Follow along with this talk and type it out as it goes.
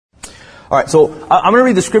All right, so I'm going to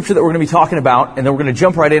read the scripture that we're going to be talking about, and then we're going to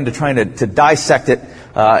jump right into trying to dissect it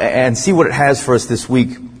and see what it has for us this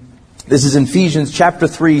week. This is in Ephesians chapter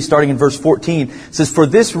 3, starting in verse 14. It says, "For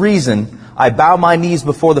this reason I bow my knees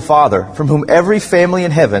before the Father, from whom every family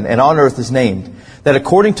in heaven and on earth is named, that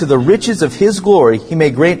according to the riches of His glory He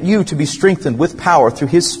may grant you to be strengthened with power through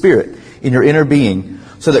His Spirit in your inner being,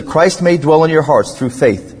 so that Christ may dwell in your hearts through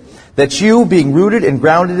faith. That you, being rooted and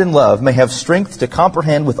grounded in love, may have strength to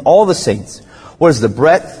comprehend with all the saints what is the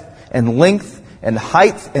breadth and length and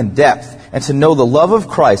height and depth, and to know the love of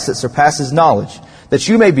Christ that surpasses knowledge, that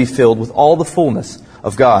you may be filled with all the fullness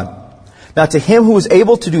of God. Now to Him who is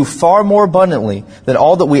able to do far more abundantly than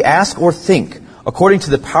all that we ask or think, according to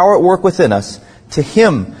the power at work within us, to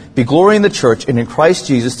Him be glory in the church and in Christ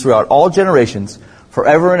Jesus throughout all generations,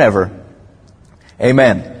 forever and ever.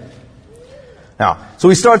 Amen." Now, so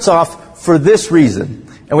he starts off, "For this reason."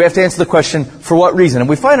 And we have to answer the question, for what reason? And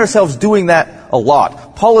we find ourselves doing that a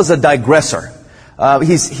lot. Paul is a digressor.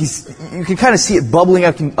 You can kind of see it bubbling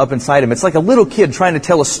up inside him. It's like a little kid trying to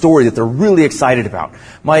tell a story that they're really excited about.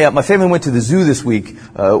 My family went to the zoo this week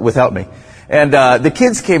without me. And the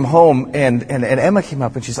kids came home, and Emma came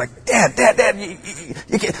up, and she's like, Dad,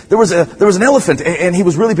 there was an elephant, and he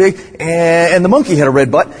was really big, and the monkey had a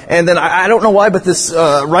red butt, and then I don't know why, but this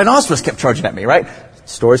rhinoceros kept charging at me, right?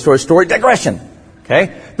 Story, digression.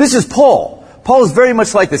 Okay? This is Paul. Paul is very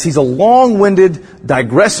much like this. He's a long-winded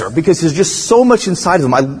digressor, because there's just so much inside of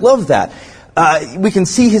him. I love that. We can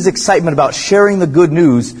see his excitement about sharing the good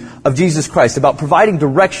news of Jesus Christ, about providing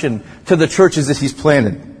direction to the churches that he's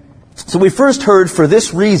planted. So we first heard "for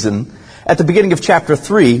this reason" at the beginning of chapter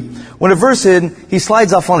 3. When a verse in, he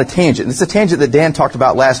slides off on a tangent. It's a tangent that Dan talked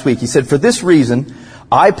about last week. He said, "For this reason,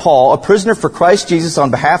 I, Paul, a prisoner for Christ Jesus on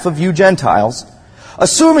behalf of you Gentiles,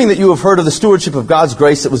 assuming that you have heard of the stewardship of God's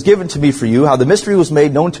grace that was given to me for you, how the mystery was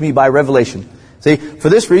made known to me by revelation." See, "For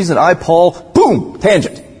this reason, I, Paul," boom,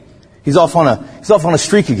 tangent. He's off on a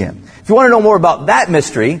streak again. If you want to know more about that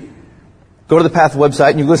mystery, go to the Path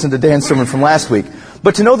website and you listen to Dan's sermon from last week.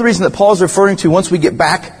 But to know the reason that Paul's referring to, once we get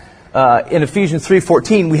back in Ephesians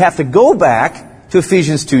 3:14, we have to go back to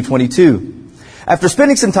Ephesians 2:22. After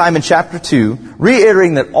spending some time in chapter 2,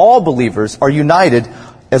 reiterating that all believers are united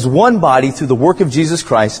as one body through the work of Jesus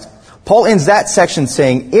Christ, Paul ends that section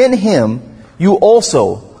saying, "In Him you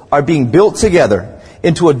also are being built together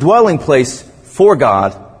into a dwelling place for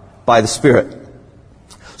God by the Spirit."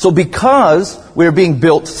 So because we are being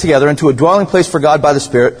built together into a dwelling place for God by the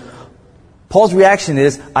Spirit, Paul's reaction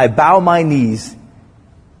is, "I bow my knees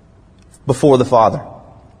before the Father."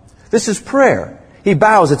 This is prayer. He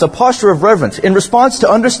bows. It's a posture of reverence. In response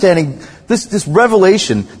to understanding this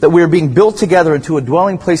revelation that we are being built together into a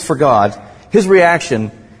dwelling place for God, his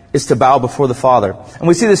reaction is to bow before the Father. And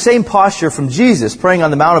we see the same posture from Jesus praying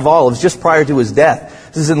on the Mount of Olives just prior to his death.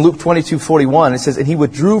 This is in Luke 22:41. It says, "And he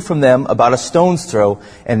withdrew from them about a stone's throw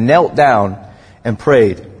and knelt down and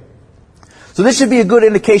prayed." So this should be a good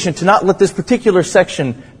indication to not let this particular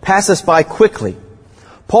section pass us by quickly.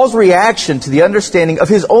 Paul's reaction to the understanding of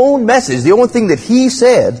his own message, the only thing that he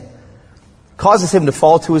said, causes him to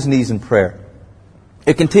fall to his knees in prayer.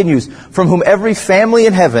 It continues, "From whom every family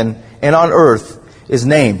in heaven and on earth is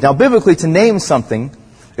named." Now, biblically, to name something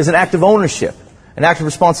is an act of ownership, an act of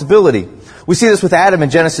responsibility. We see this with Adam in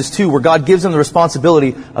Genesis 2, where God gives him the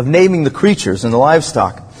responsibility of naming the creatures and the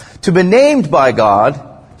livestock. To be named by God,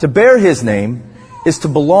 to bear His name, is to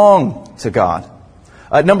belong to God.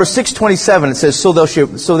 Number 627, it says, so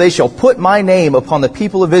they shall put my name upon the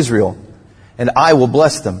people of Israel, and I will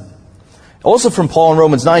bless them." Also from Paul in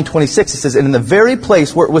Romans 9:26, it says, "And in the very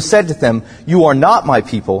place where it was said to them, 'You are not my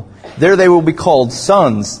people,' there they will be called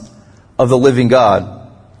sons of the living God."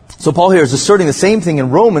 So Paul here is asserting the same thing in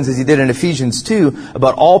Romans as he did in Ephesians 2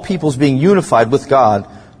 about all peoples being unified with God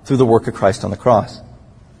through the work of Christ on the cross.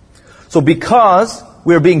 So because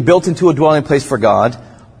we are being built into a dwelling place for God,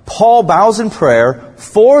 Paul bows in prayer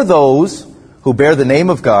for those who bear the name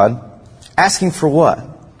of God, asking for what?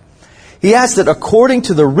 He asks that according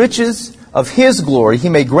to the riches of His glory, He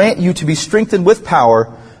may grant you to be strengthened with power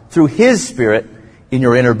through His Spirit in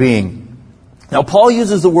your inner being. Now, Paul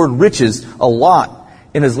uses the word riches a lot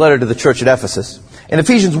in his letter to the church at Ephesus. In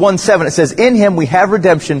Ephesians 1:7, it says, "In Him we have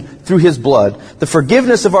redemption through His blood, the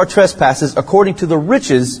forgiveness of our trespasses according to the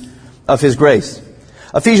riches of His grace."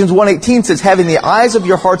 Ephesians 1:18 says, "Having the eyes of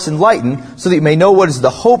your hearts enlightened, so that you may know what is the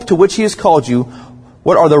hope to which He has called you,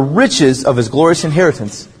 what are the riches of His glorious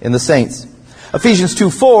inheritance in the saints." Ephesians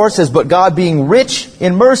 2:4 says, "But God being rich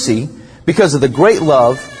in mercy, because of the great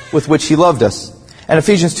love with which He loved us." And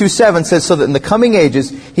Ephesians 2:7 says, "So that in the coming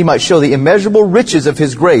ages He might show the immeasurable riches of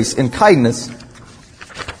His grace in kindness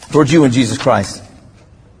towards you in Jesus Christ.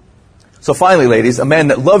 So finally, ladies, a man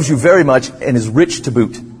that loves you very much and is rich to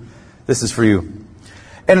boot. This is for you.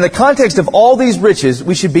 And in the context of all these riches,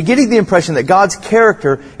 we should be getting the impression that God's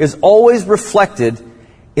character is always reflected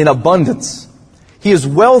in abundance. He is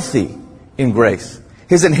wealthy in grace.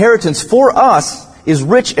 His inheritance for us is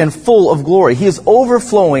rich and full of glory. He is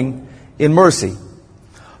overflowing in mercy.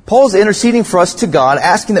 Paul is interceding for us to God,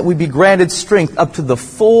 asking that we be granted strength up to the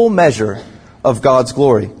full measure of God's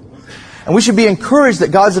glory. And we should be encouraged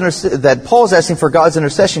that that Paul is asking for God's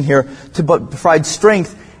intercession here to provide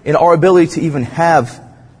strength in our ability to even have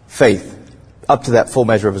faith up to that full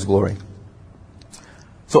measure of His glory.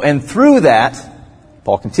 So, and through that,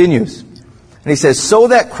 Paul continues. And he says, so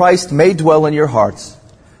that Christ may dwell in your hearts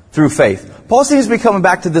through faith. Paul seems to be coming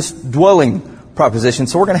back to this dwelling proposition,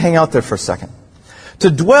 so we're going to hang out there for a second.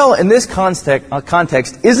 To dwell in this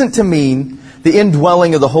context isn't to mean the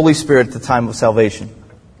indwelling of the Holy Spirit at the time of salvation.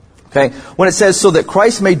 Okay? When it says, so that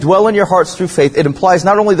Christ may dwell in your hearts through faith, it implies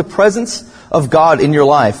not only the presence of God in your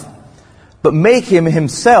life, but make Him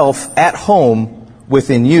Himself at home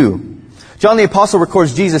within you. John the Apostle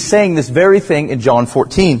records Jesus saying this very thing in John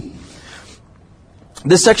 14.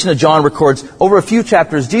 This section of John records over a few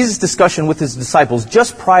chapters Jesus' discussion with His disciples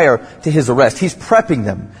just prior to His arrest. He's prepping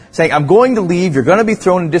them, saying, I'm going to leave, you're going to be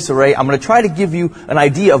thrown in disarray, I'm going to try to give you an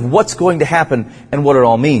idea of what's going to happen and what it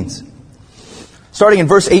all means. Starting in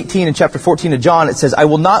verse 18 in chapter 14 of John, it says, I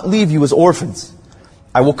will not leave you as orphans.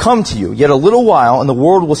 I will come to you. Yet a little while, and the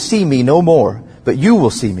world will see me no more, but you will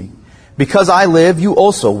see me. Because I live, you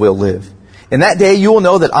also will live. In that day you will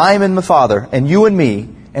know that I am in the Father, and you in me,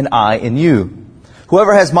 and I in you.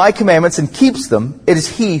 Whoever has my commandments and keeps them, it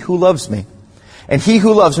is he who loves me. And he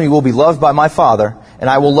who loves me will be loved by my Father, and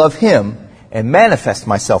I will love him and manifest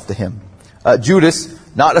myself to him. Judas,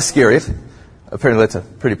 not Iscariot, apparently that's a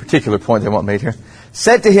pretty particular point they want made here,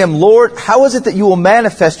 said to him, Lord, how is it that you will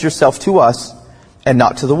manifest yourself to us and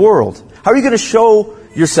not to the world? How are you going to show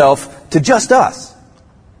yourself to just us?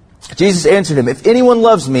 Jesus answered him, if anyone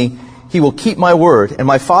loves me, he will keep my word, and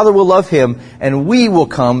my Father will love him, and we will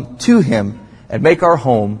come to him and make our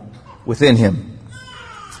home within him.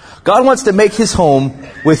 God wants to make his home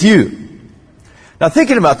with you. Now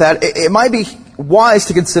thinking about that, it might be wise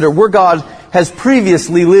to consider where God has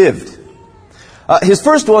previously lived. His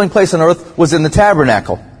first dwelling place on earth was in the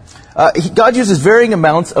tabernacle. God uses varying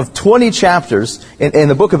amounts of 20 chapters in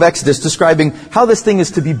the book of Exodus describing how this thing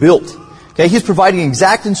is to be built. Okay, He's providing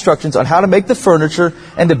exact instructions on how to make the furniture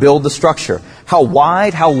and to build the structure. How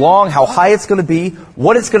wide, how long, how high it's going to be,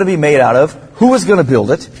 what it's going to be made out of, who is going to build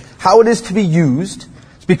it, how it is to be used,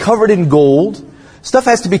 to be covered in gold. Stuff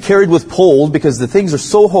has to be carried with poles because the things are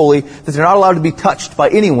so holy that they're not allowed to be touched by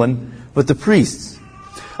anyone but the priests.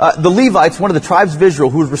 The Levites, one of the tribes of Israel,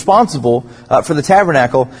 who was responsible for the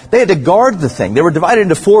tabernacle, they had to guard the thing. They were divided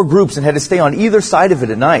into 4 groups and had to stay on either side of it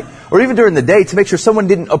at night, or even during the day, to make sure someone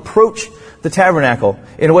didn't approach the tabernacle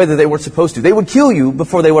in a way that they weren't supposed to. They would kill you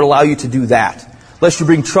before they would allow you to do that, lest you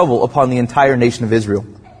bring trouble upon the entire nation of Israel.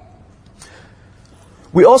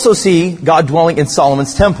 We also see God dwelling in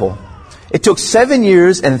Solomon's temple. It took 7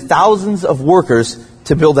 years and thousands of workers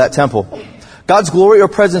to build that temple. God's glory or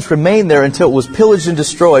presence remained there until it was pillaged and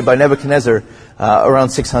destroyed by Nebuchadnezzar around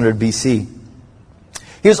 600 BC.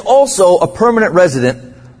 He is also a permanent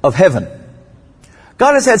resident of heaven.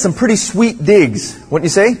 God has had some pretty sweet digs, wouldn't you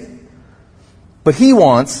say? But He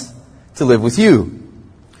wants to live with you.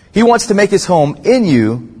 He wants to make His home in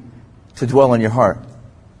you to dwell in your heart.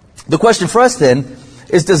 The question for us then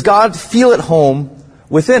is, does God feel at home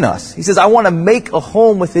within us? He says, I want to make a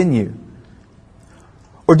home within you.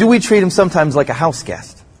 Or do we treat Him sometimes like a house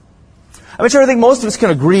guest? I'm sure I think most of us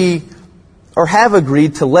can agree or have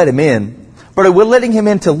agreed to let Him in. But are we letting Him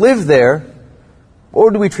in to live there, or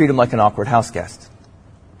do we treat Him like an awkward house guest?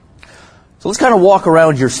 So let's kind of walk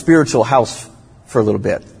around your spiritual house for a little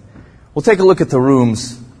bit. We'll take a look at the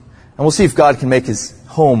rooms, and we'll see if God can make His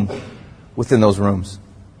home within those rooms.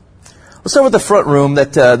 We'll start with the front room,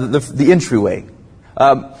 the entryway.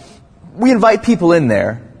 We invite people in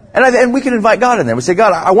there, and we can invite God in there. We say,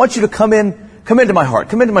 God, I want you to come into my heart,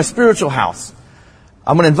 come into my spiritual house.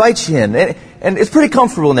 I'm going to invite you in. And it's pretty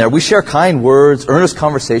comfortable in there. We share kind words, earnest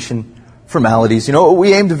conversation, formalities. You know,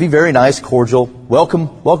 we aim to be very nice, cordial.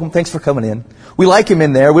 Welcome, thanks for coming in. We like Him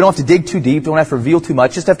in there. We don't have to dig too deep, don't have to reveal too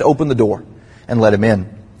much, just have to open the door and let Him in.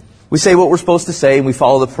 We say what we're supposed to say, and we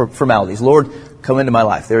follow the formalities. Lord, come into my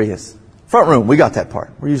life. There He is. Front room, we got that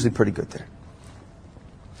part. We're usually pretty good there.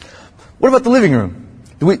 What about the living room?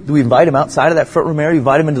 Do we invite Him outside of that front room area?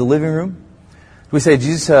 Invite Him into the living room? Do we say,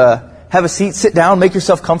 Jesus, have a seat, sit down, make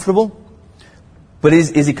yourself comfortable? But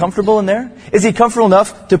is he comfortable in there? Is he comfortable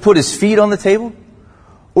enough to put his feet on the table?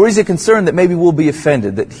 Or is he concerned that maybe we'll be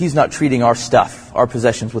offended, that he's not treating our stuff, our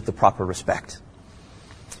possessions, with the proper respect?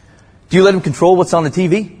 Do you let him control what's on the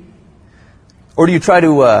TV? Or do you try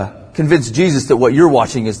to convince Jesus that what you're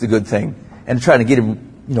watching is the good thing and try to get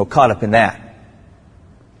him, caught up in that?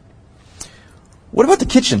 What about the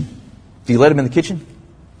kitchen? Do you let him in the kitchen?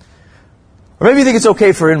 Or maybe you think it's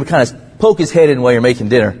okay for him to kind of poke his head in while you're making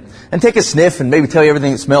dinner and take a sniff and maybe tell you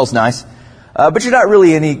everything that smells nice. But you're not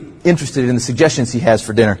really interested in the suggestions he has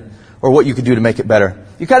for dinner or what you could do to make it better.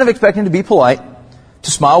 You kind of expect him to be polite,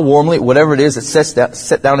 to smile warmly at whatever it is that's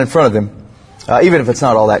set down in front of him, even if it's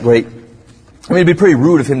not all that great. I mean, it'd be pretty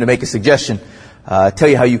rude of him to make a suggestion, tell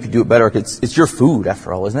you how you could do it better. It's your food,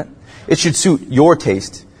 after all, isn't it? It should suit your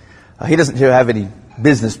taste. He doesn't have any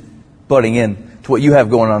business butting in to what you have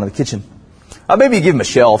going on in the kitchen. Maybe you give him a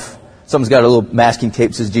shelf. Someone's got a little masking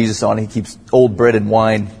tape that says Jesus on it. He keeps old bread and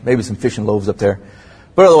wine, maybe some fish and loaves up there.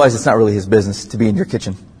 But otherwise, it's not really his business to be in your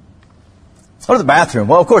kitchen. What about the bathroom?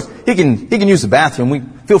 Well, of course, he can use the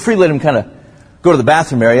bathroom. Feel free to let him kind of go to the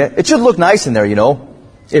bathroom area. It should look nice in there,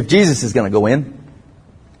 if Jesus is going to go in. Do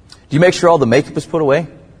you make sure all the makeup is put away?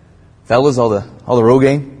 Fellas, all the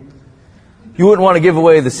Rogaine? You wouldn't want to give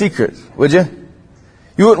away the secret, would you?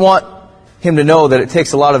 You wouldn't want him to know that it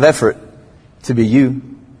takes a lot of effort to be you.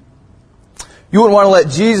 You wouldn't want to let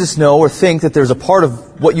Jesus know or think that there's a part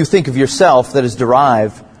of what you think of yourself that is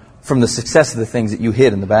derived from the success of the things that you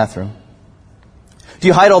hid in the bathroom. Do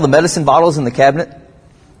you hide all the medicine bottles in the cabinet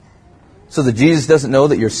so that Jesus doesn't know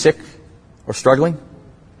that you're sick or struggling?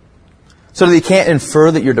 So that he can't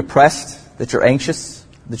infer that you're depressed, that you're anxious,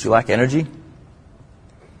 that you lack energy?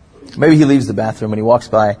 Maybe he leaves the bathroom and he walks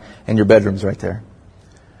by and your bedroom's right there.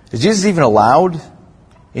 Is Jesus even allowed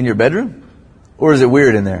in your bedroom? Or is it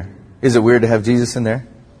weird in there? Is it weird to have Jesus in there?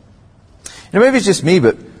 Maybe it's just me,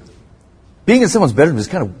 but being in someone's bedroom is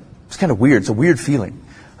kind of weird. It's a weird feeling.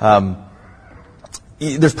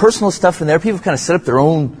 There's personal stuff in there. People kind of set up their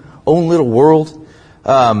own little world.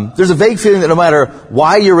 There's a vague feeling that no matter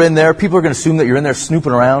why you're in there, people are going to assume that you're in there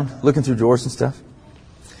snooping around, looking through drawers and stuff.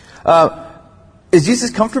 Is Jesus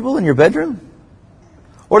comfortable in your bedroom?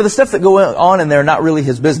 Or the stuff that go on in there not really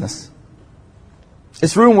his business?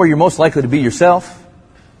 It's room where you're most likely to be yourself.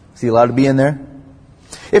 Is he allowed to be in there?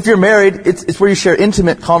 If you're married, it's where you share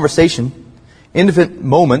intimate conversation, intimate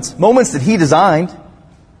moments that he designed.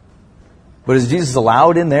 But is Jesus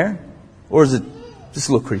allowed in there? Or is it just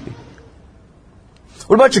a little creepy?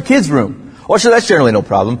 What about your kids' room? Well, sure, that's generally no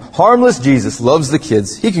problem. Harmless Jesus loves the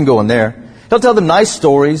kids. He can go in there. He'll tell them nice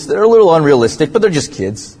stories. They're a little unrealistic, but they're just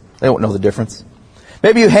kids. They won't know the difference.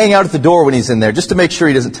 Maybe you hang out at the door when he's in there just to make sure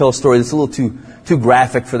he doesn't tell a story that's a little too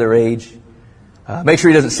graphic for their age. Make sure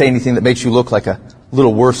he doesn't say anything that makes you look like a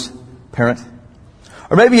little worse parent.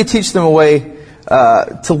 Or maybe you teach them a way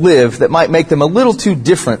to live that might make them a little too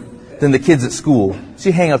different than the kids at school. So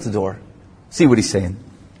you hang out the door, see what he's saying.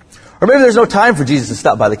 Or maybe there's no time for Jesus to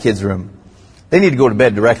stop by the kids' room. They need to go to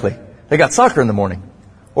bed directly. They got soccer in the morning.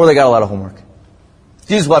 Or they got a lot of homework.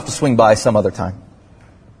 Jesus will have to swing by some other time.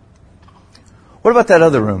 What about that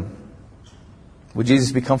other room? Would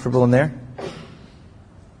Jesus be comfortable in there?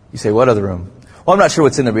 You say, what other room? Well, I'm not sure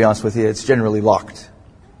what's in there, to be honest with you. It's generally locked.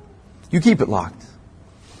 You keep it locked.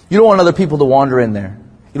 You don't want other people to wander in there.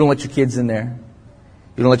 You don't let your kids in there.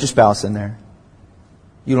 You don't let your spouse in there.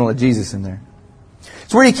 You don't let Jesus in there.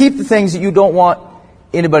 It's where you keep the things that you don't want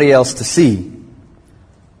anybody else to see.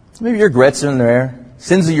 Maybe your regrets are in there.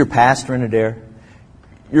 Sins of your past are in there.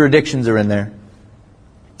 Your addictions are in there.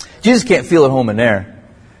 Jesus can't feel at home in there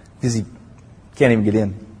because he can't even get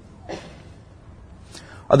in.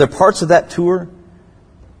 Are there parts of that tour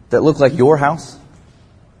that look like your house?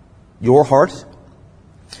 Your heart?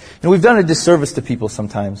 We've done a disservice to people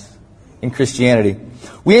sometimes in Christianity.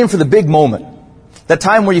 We aim for the big moment. That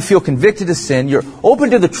time where you feel convicted of sin, you're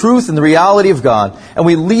open to the truth and the reality of God, and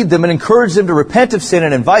we lead them and encourage them to repent of sin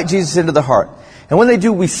and invite Jesus into their heart. And when they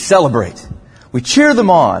do, we celebrate. We cheer them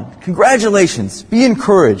on. Congratulations. Be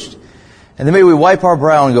encouraged. And then maybe we wipe our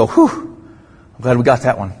brow and go, whew, I'm glad we got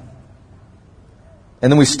that one.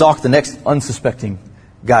 And then we stalk the next unsuspecting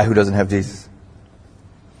guy who doesn't have Jesus.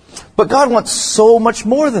 But God wants so much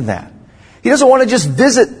more than that. He doesn't want to just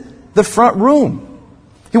visit the front room.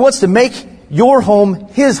 He wants to make your home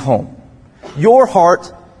His home. Your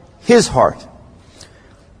heart, His heart.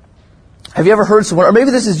 Have you ever heard someone, or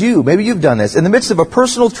maybe this is you, maybe you've done this, in the midst of a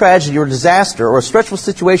personal tragedy or disaster or a stressful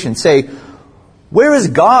situation, say, where is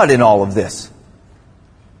God in all of this?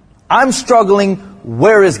 I'm struggling,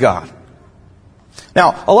 where is God?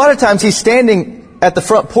 Now, a lot of times He's standing at the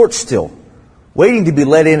front porch still, waiting to be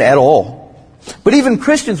let in at all. But even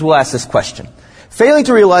Christians will ask this question, failing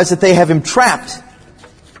to realize that they have him trapped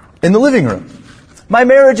in the living room. My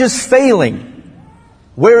marriage is failing.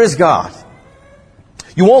 Where is God?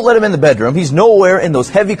 You won't let him in the bedroom. He's nowhere in those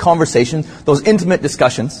heavy conversations, those intimate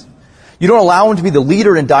discussions. You don't allow him to be the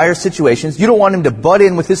leader in dire situations. You don't want him to butt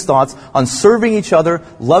in with his thoughts on serving each other,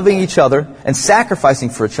 loving each other, and sacrificing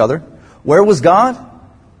for each other. Where was God?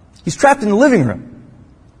 He's trapped in the living room.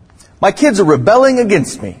 My kids are rebelling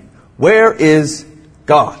against me. Where is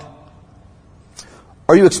God?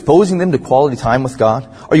 Are you exposing them to quality time with God?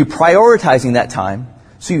 Are you prioritizing that time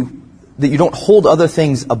that you don't hold other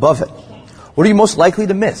things above it? What are you most likely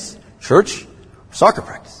to miss? Church or soccer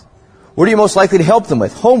practice? What are you most likely to help them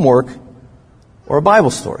with? Homework or a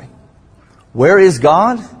Bible story? Where is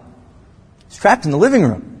God? He's trapped in the living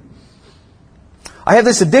room. I have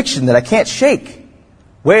this addiction that I can't shake.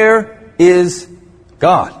 Where is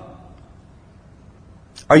God?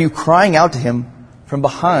 Are you crying out to him from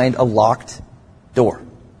behind a locked door?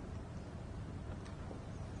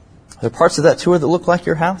 Are there parts of that tour that look like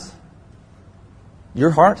your house?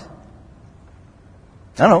 Your heart?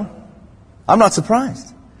 I don't know. I'm not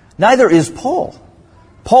surprised. Neither is Paul.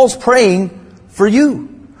 Paul's praying for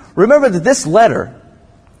you. Remember that this letter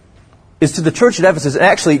is to the church at Ephesus. And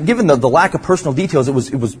actually, given the lack of personal details, it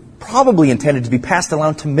was probably intended to be passed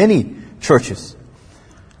along to many churches.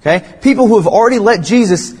 Okay? People who have already let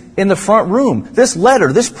Jesus in the front room. This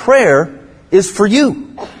letter, this prayer is for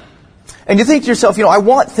you. And you think to yourself, I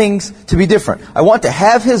want things to be different. I want to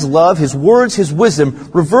have his love, his words, his wisdom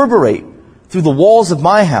reverberate through the walls of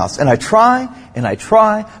my house. And I try,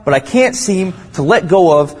 but I can't seem to let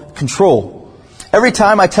go of control. Every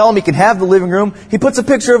time I tell him he can have the living room, he puts a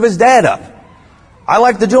picture of his dad up. I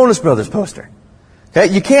like the Jonas Brothers poster. Okay?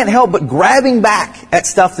 You can't help but grabbing back at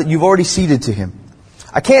stuff that you've already ceded to him.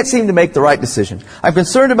 I can't seem to make the right decision. I'm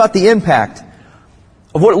concerned about the impact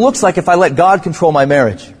of what it looks like if I let God control my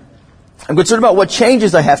marriage. I'm concerned about what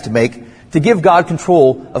changes I have to make to give God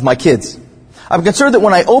control of my kids. I'm concerned that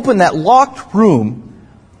when I open that locked room,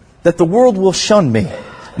 that the world will shun me.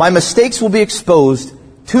 My mistakes will be exposed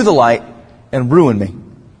to the light and ruin me.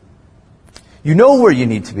 You know where you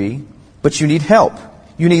need to be, but you need help.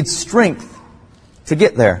 You need strength to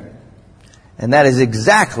get there. And that is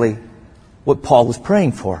exactly what Paul was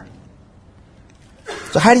praying for.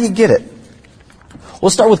 So how do you get it?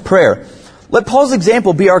 We'll start with prayer. Let Paul's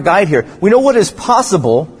example be our guide here. We know what is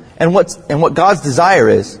possible and what God's desire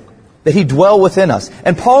is, that he dwell within us.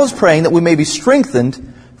 And Paul is praying that we may be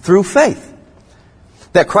strengthened through faith,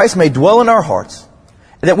 that Christ may dwell in our hearts,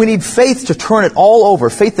 and that we need faith to turn it all over,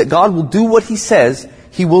 faith that God will do what he says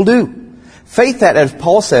he will do. Faith that, as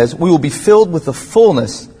Paul says, we will be filled with the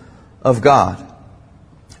fullness of God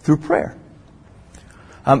through prayer.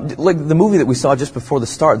 Like the movie that we saw just before the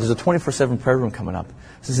start, there's a 24/7 prayer room coming up.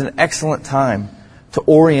 This is an excellent time to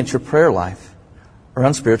orient your prayer life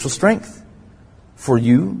around spiritual strength for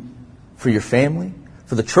you, for your family,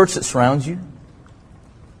 for the church that surrounds you.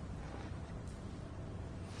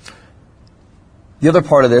 The other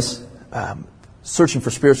part of this, searching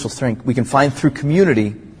for spiritual strength, we can find through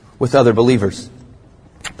community with other believers.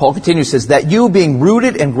 Paul continues, says, that you, being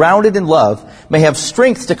rooted and grounded in love, may have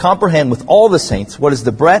strength to comprehend with all the saints what is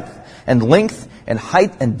the breadth and length and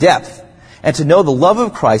height and depth, and to know the love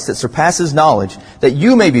of Christ that surpasses knowledge, that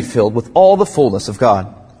you may be filled with all the fullness of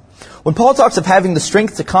God. When Paul talks of having the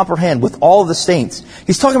strength to comprehend with all the saints,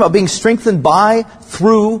 he's talking about being strengthened by,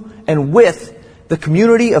 through, and with the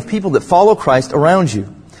community of people that follow Christ around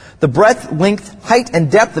you. The breadth, length, height,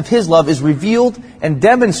 and depth of his love is revealed and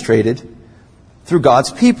demonstrated through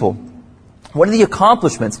God's people. One of the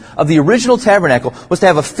accomplishments of the original tabernacle was to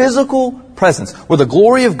have a physical presence where the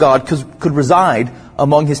glory of God could reside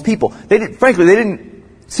among his people. They didn't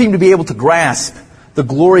seem to be able to grasp the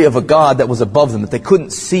glory of a God that was above them, that they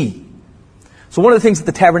couldn't see. So one of the things that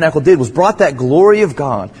the tabernacle did was brought that glory of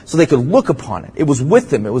God so they could look upon it. It was with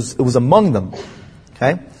them. It was among them.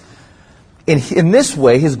 Okay? In this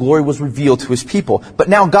way, his glory was revealed to his people. But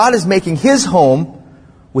now God is making his home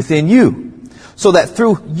within you, so that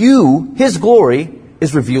through you, his glory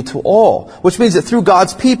is revealed to all. Which means that through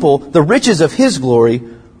God's people, the riches of his glory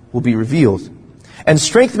will be revealed. And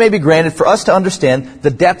strength may be granted for us to understand the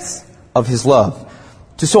depths of his love,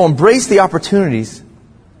 to so embrace the opportunities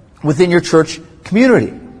within your church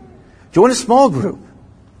community. Join a small group.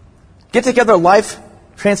 Get together a life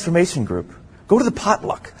transformation group. Go to the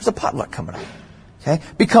potluck. There's a potluck coming up. Okay?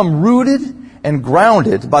 Become rooted and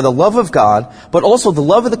grounded by the love of God, but also the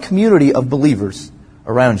love of the community of believers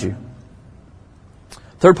around you.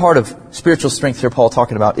 Third part of spiritual strength here Paul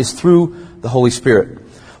talking about is through the Holy Spirit.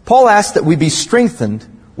 Paul asks that we be strengthened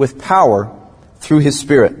with power through His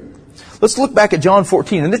Spirit. Let's look back at John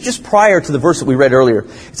 14, and this just prior to the verse that we read earlier.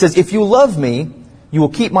 It says, "If you love me, you will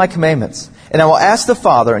keep my commandments, and I will ask the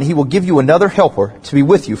Father, and He will give you another helper to be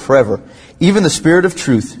with you forever, even the Spirit of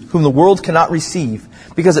truth, whom the world cannot receive,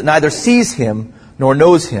 because it neither sees Him nor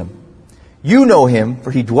knows Him. You know Him,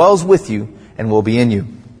 for He dwells with you and will be in you."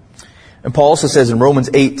 And Paul also says in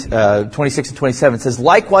Romans 8, 26 and 27, it says,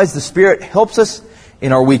 "Likewise the Spirit helps us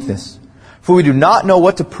in our weakness, for we do not know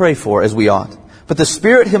what to pray for as we ought. But the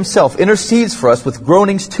Spirit Himself intercedes for us with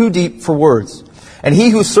groanings too deep for words. And He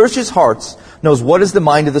who searches hearts knows what is the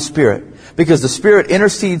mind of the Spirit, because the Spirit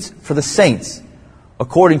intercedes for the saints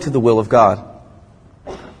according to the will of God."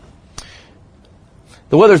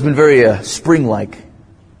 The weather's been very spring-like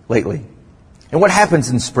lately. And what happens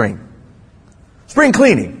in spring? Spring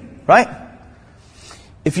cleaning, right?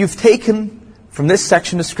 If you've taken from this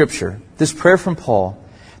section of Scripture, this prayer from Paul,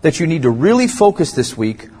 that you need to really focus this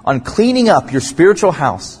week on cleaning up your spiritual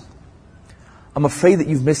house, I'm afraid that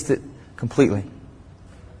you've missed it completely.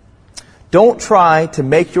 Don't try to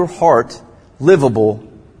make your heart livable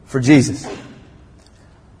for Jesus.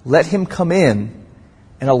 Let Him come in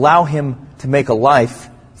and allow Him to make a life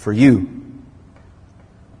for you.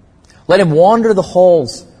 Let Him wander the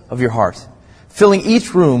halls of your heart, filling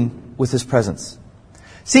each room with His presence.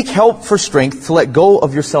 Seek help for strength to let go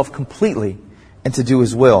of yourself completely and to do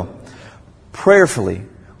His will. Prayerfully,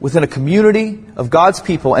 within a community of God's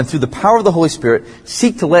people and through the power of the Holy Spirit,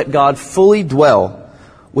 seek to let God fully dwell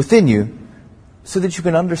within you so that you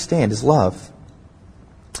can understand His love.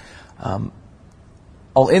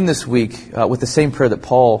 I'll end this week with the same prayer that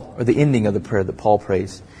Paul, or the ending of the prayer that Paul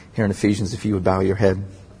prays here in Ephesians, if you would bow your head.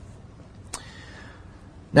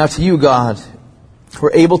 "Now to you, God, who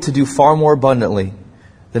are able to do far more abundantly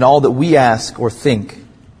than all that we ask or think,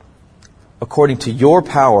 according to your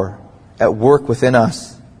power at work within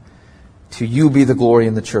us, to you be the glory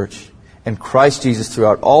in the church and Christ Jesus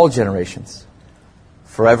throughout all generations,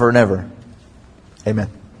 forever and ever.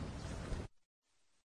 Amen."